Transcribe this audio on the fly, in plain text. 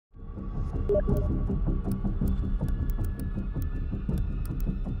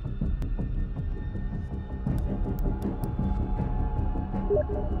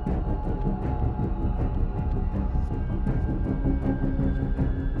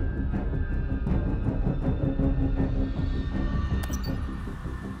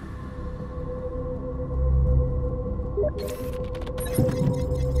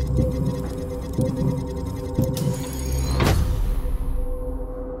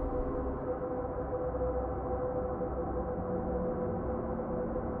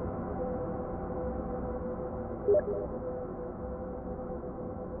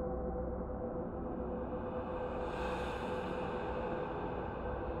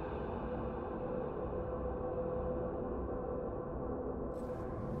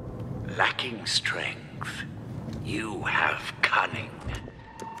Lacking strength, you have cunning.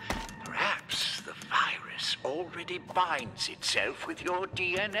 Perhaps the virus already binds itself with your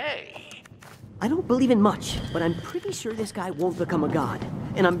DNA. I don't believe in much, but I'm pretty sure this guy won't become a god.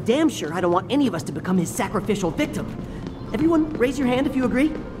 And I'm damn sure I don't want any of us to become his sacrificial victim. Everyone, raise your hand if you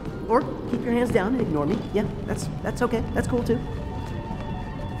agree. Or keep your hands down and ignore me. Yeah, that's okay. That's cool too.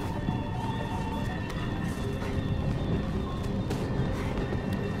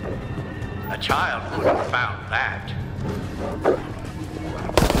 A child would have found that.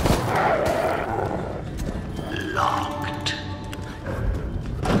 Locked.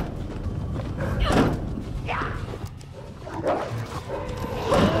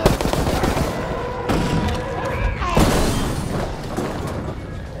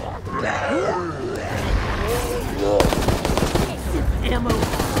 Ammo.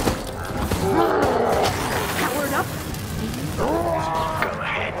 Powered up. Go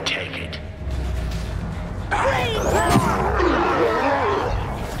ahead, take it.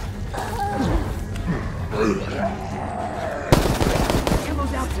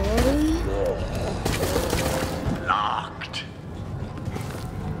 Ammo's out. Locked.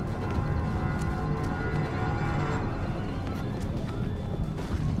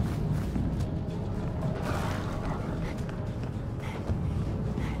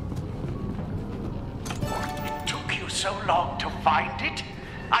 It took you so long to find it?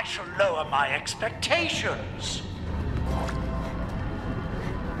 I shall lower my expectations.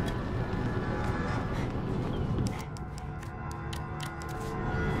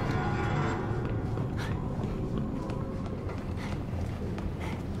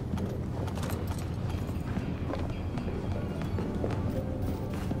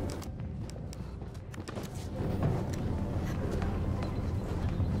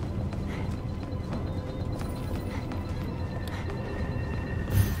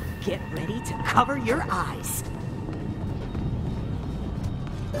 Get ready to cover your eyes.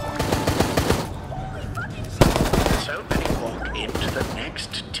 So many walk into the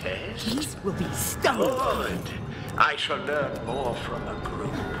next test? These will be stunning. Good. I shall learn more from a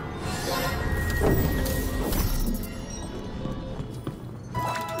group.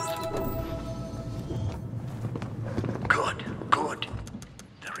 Good, good.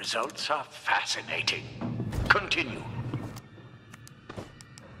 The results are fascinating. Continue.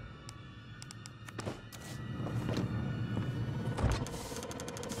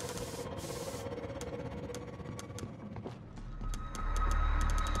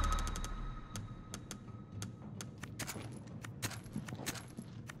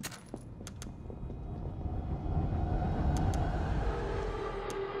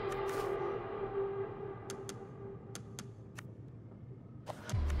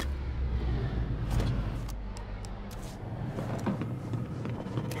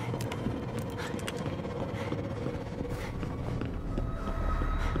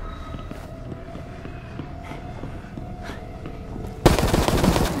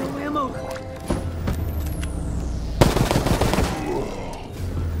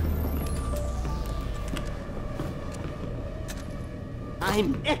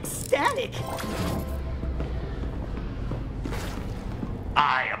 I'm ecstatic!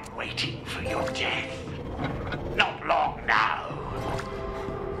 I am waiting for your death. Not long now.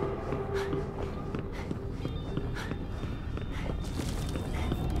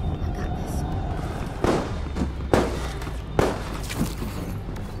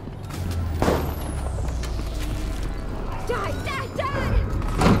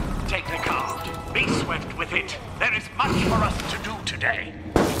 Take the card. Be swift with it. There is much for us to do today.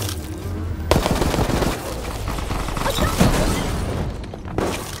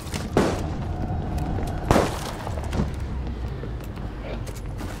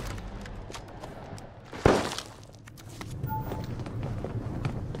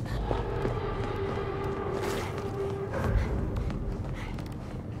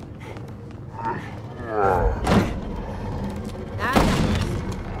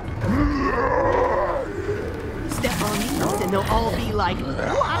 like,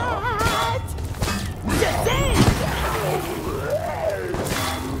 what? Shazam!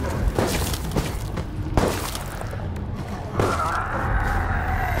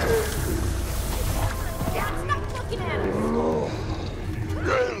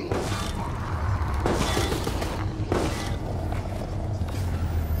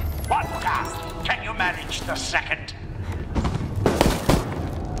 Can you manage the second?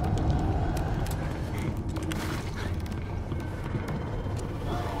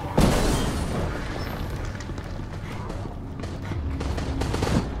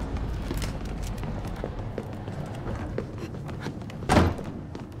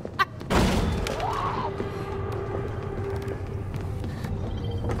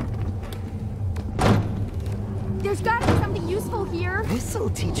 There's gotta be something useful here. This'll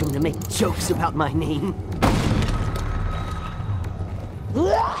teach him to make jokes about my name.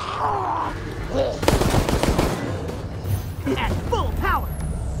 At full power!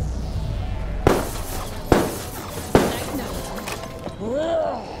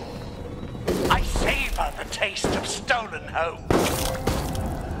 I savor the taste of stolen home.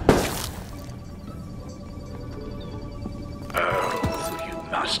 Oh,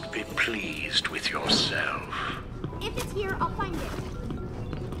 you must be pleased with yourself. If it's here, I'll find it.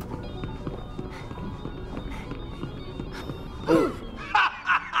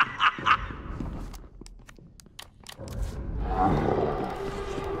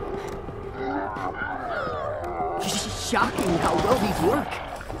 Shocking how well these work.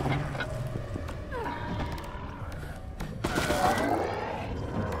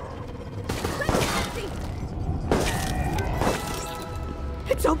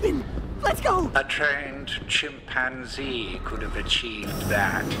 It's open! Let's go! A trained chimpanzee could have achieved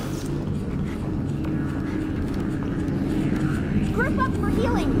that. Group up for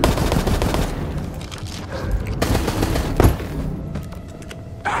healing.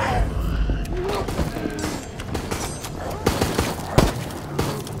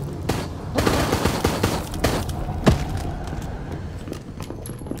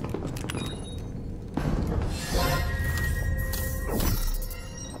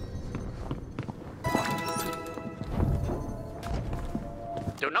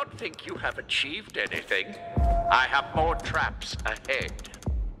 Do not think you have achieved anything. I have more traps ahead.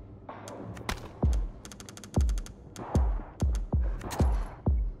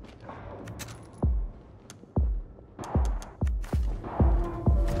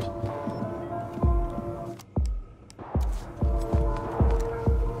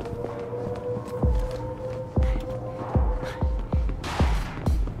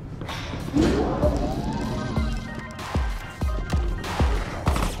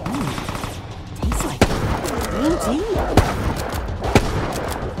 Tastes like green tea.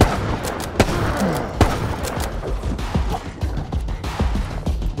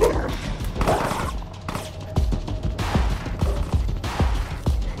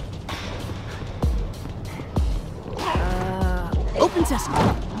 Open sesame.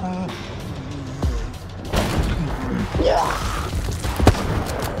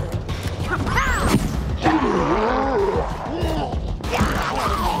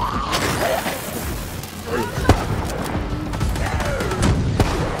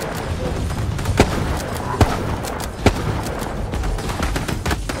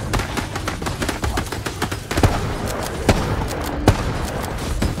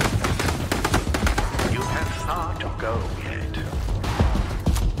 You have far to go yet.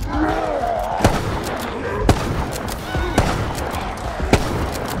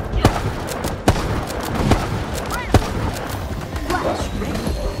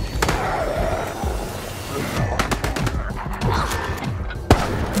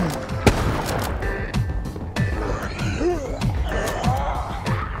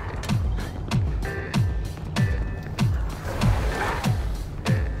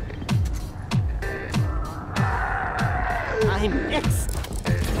 I'm next.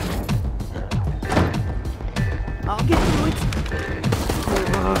 I'll get through it.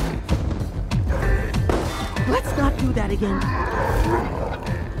 Let's not do that again.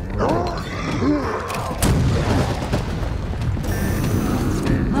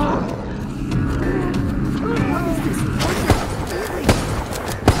 What is this?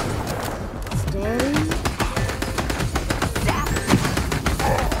 Steady.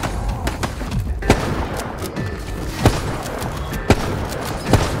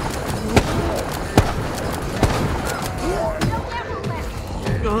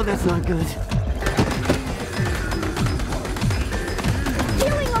 Oh, that's not good.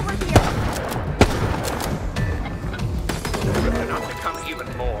 Healing over here. Do not become even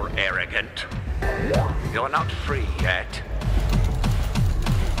more arrogant. You're not free yet.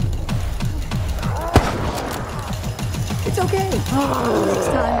 okay. Next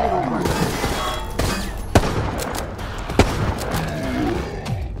time it'll work.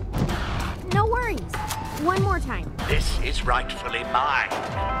 No worries. One more time. This is rightfully mine.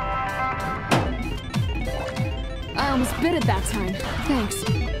 I almost bit it that time. Thanks.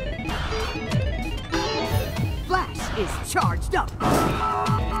 Flash is charged up.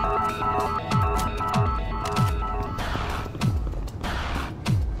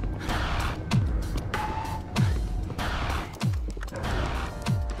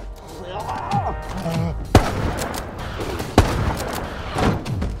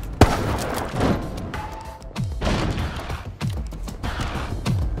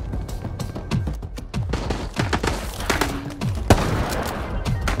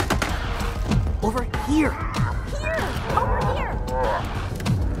 Over here. Here! Over here!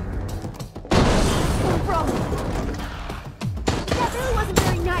 Oh, bro. That really wasn't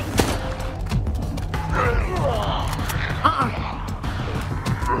very nice.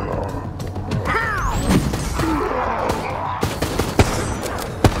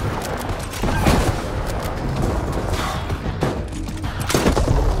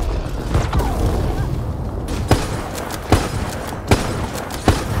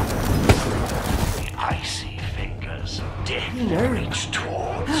 Icy fingers of death reach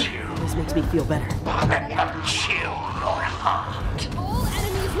towards you. This makes me feel better. Let them chill your heart. All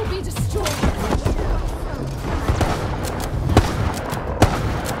enemies will be destroyed.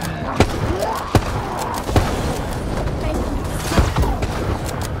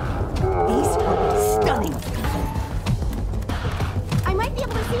 These are stunning. I might be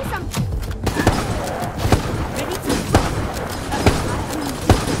able to see something. Ready to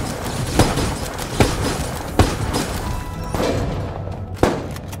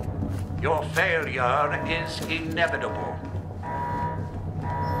Your failure is inevitable.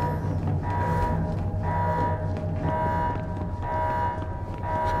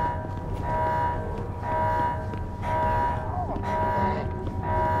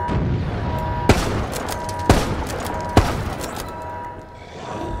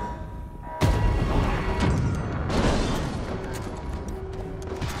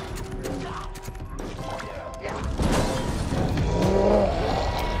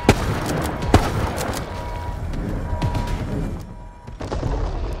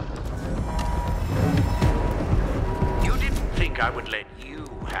 You didn't think I would let you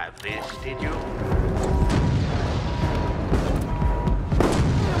have this, did you? Do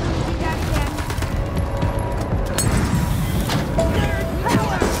that again. Nerd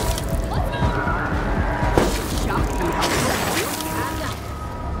power! shock me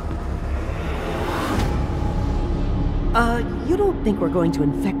how you don't think we're going to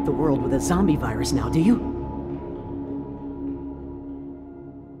infect the world with a zombie virus now, do you?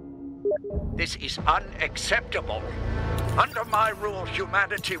 This is unacceptable. Under my rule,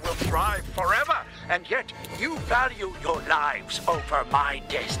 humanity will thrive forever, and yet you value your lives over my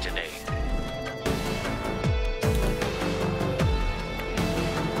destiny.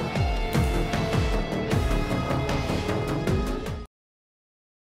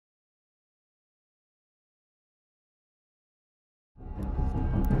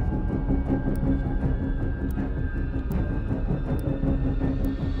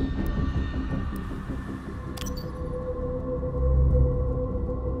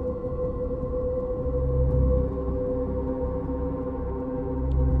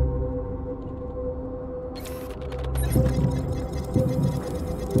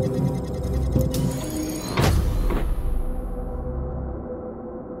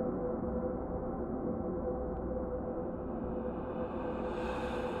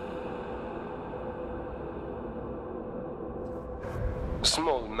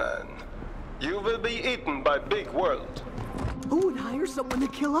 Small man, you will be eaten by big world. Who would hire someone to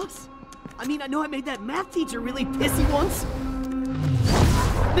kill us? I mean, I know I made that math teacher really pissy once.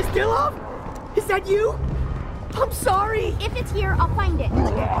 Miss Dillov? Is that you? I'm sorry. If it's here, I'll find it.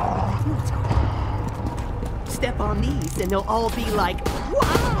 Step on these and they'll all be like,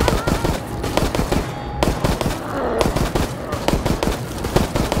 wow!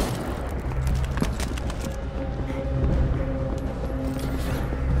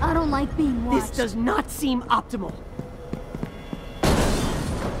 I don't like being watched. This does not seem optimal.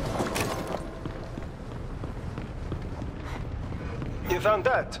 You found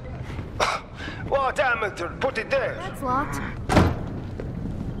that? What amateur put it there? That's locked.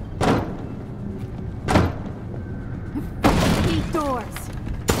 These doors.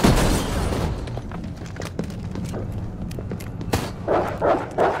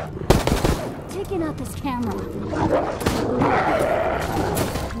 Taking out this camera.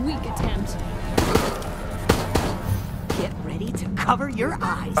 Weak attempt. Get cover your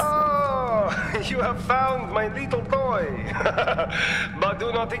eyes. Oh, you have found my little toy. But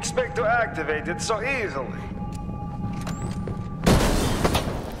do not expect to activate it so easily.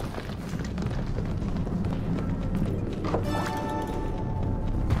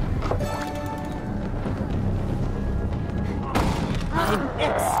 I'm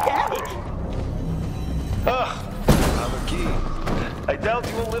ecstatic. Ah, I have a key. I doubt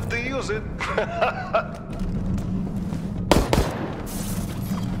you will live to use it.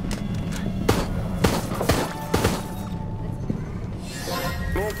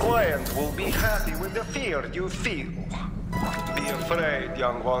 Your client will be happy with the fear you feel. Be afraid,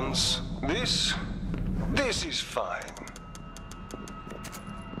 young ones. This is fine.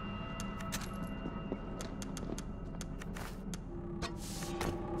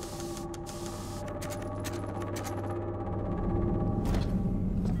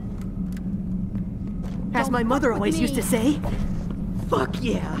 As my mother always used to say, fuck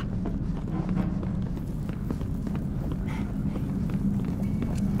yeah.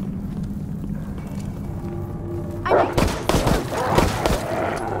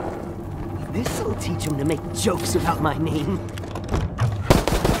 This'll teach him to make jokes about my name.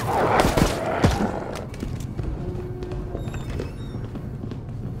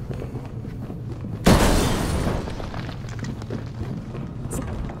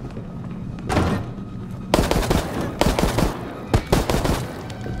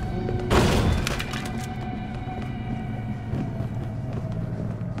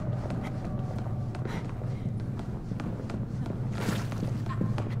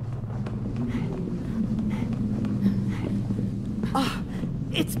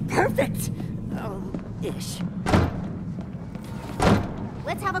 It's perfect! Ish.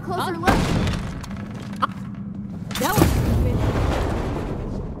 Let's have a closer look. That was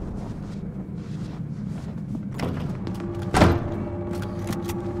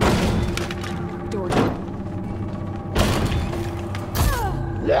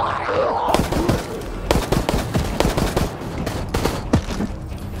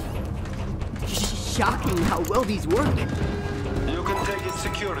Shocking how well these work. You can take its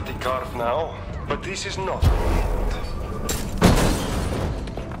security card now, but this is not the end.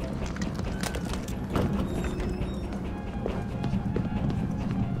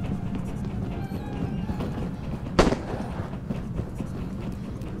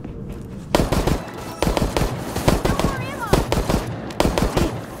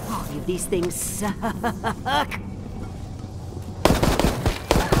 All of these things suck.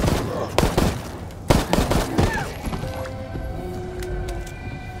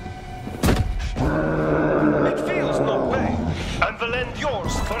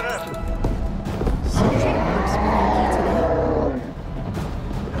 Yours forever.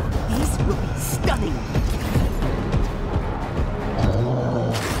 These will be stunning.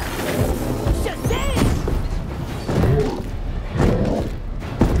 Shazam!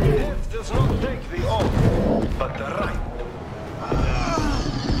 Death does not take the oath, but the right.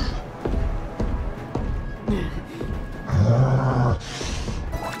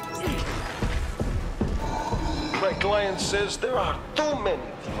 My client says there are too many of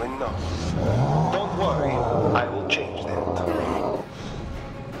you enough. Don't worry, I will change that.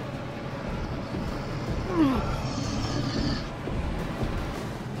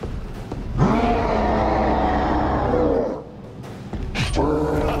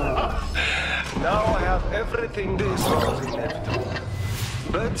 Now I have everything this was inevitable.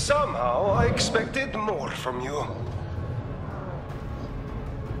 But somehow I expected more from you.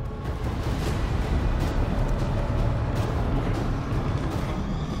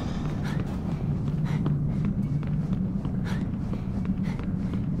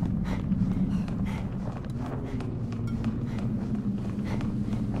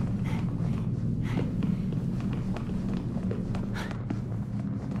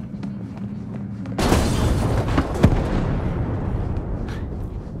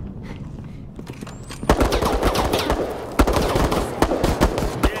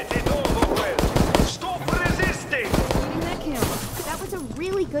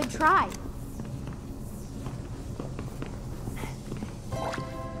 Good try.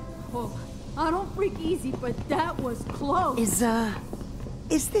 Oh, I don't freak easy, but that was close.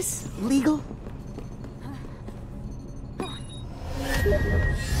 Is this legal?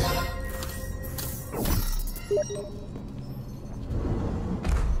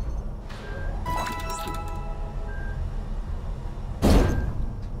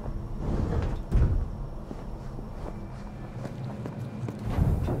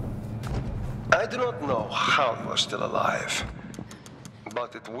 I do not know how you are still alive,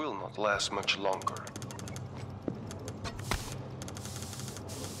 but it will not last much longer.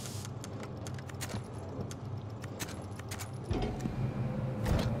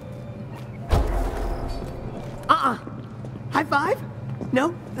 5?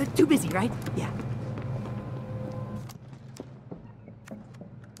 No? Too busy, right? Yeah.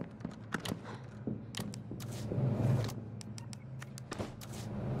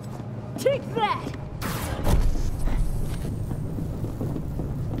 Take that!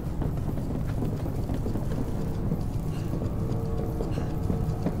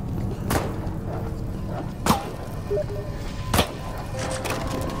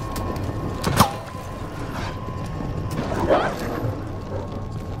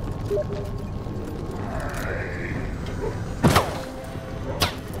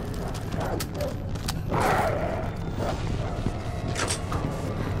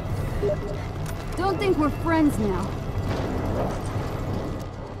 Don't think we're friends now.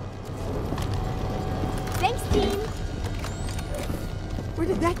 Thanks, team! Where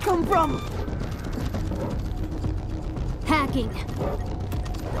did that come from? Hacking.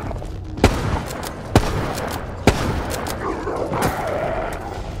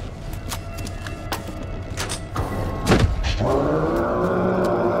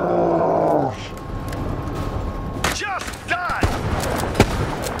 Just die!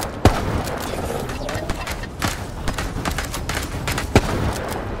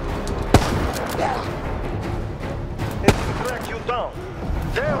 It will track you down.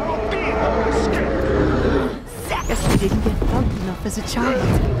 There will be no escape. Guess we didn't get bugged enough as a child.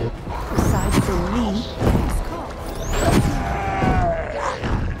 Aside from me.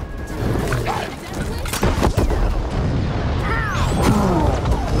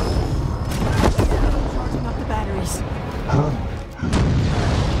 Charging up the batteries.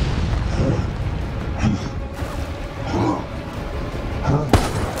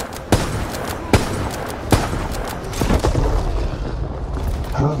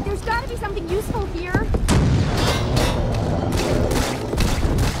 There's gotta be something useful here.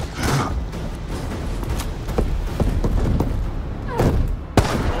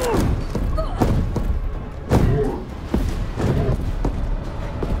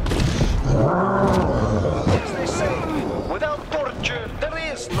 As they say, without torture, there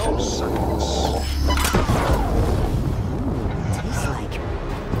is no science. Tastes like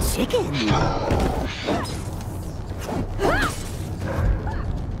chicken.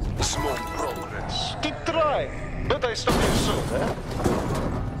 Small progress. Keep trying, but I stop you soon, eh?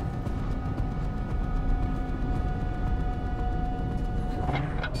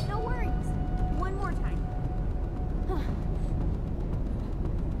 No worries. One more time.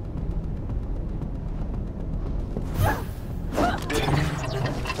 Dick,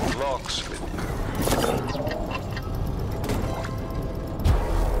 locks with you.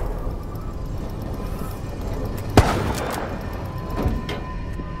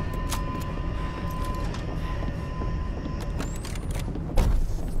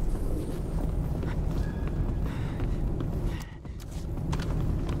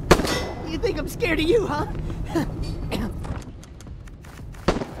 You think I'm scared of you, huh? I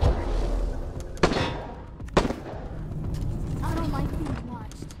don't like being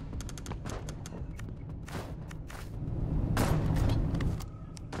watched.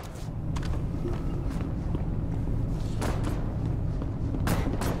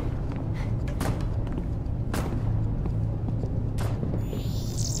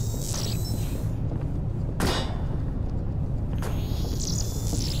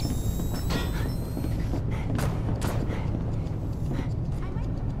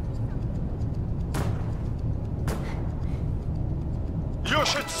 You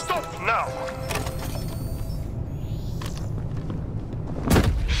should stop now!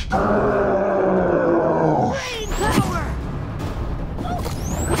 Brain power!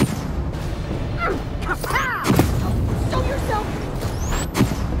 Show yourself!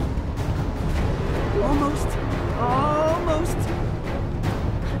 Almost. Almost.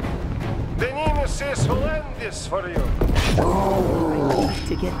 The Nemesis will end this for you.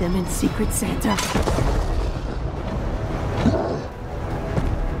 To get them in Secret Santa.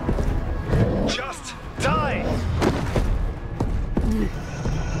 Just die!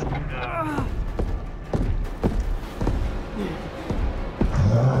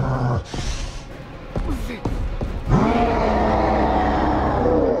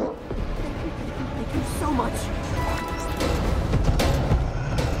 Thank you so much.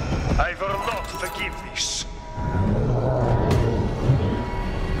 I will not forgive this.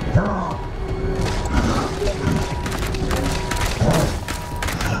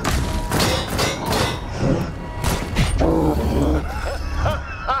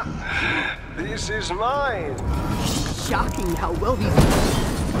 This is mine. Shocking how well these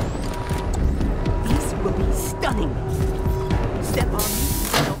will be stunning. Step on me,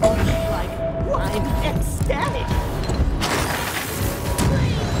 they'll all be like, I'm ecstatic.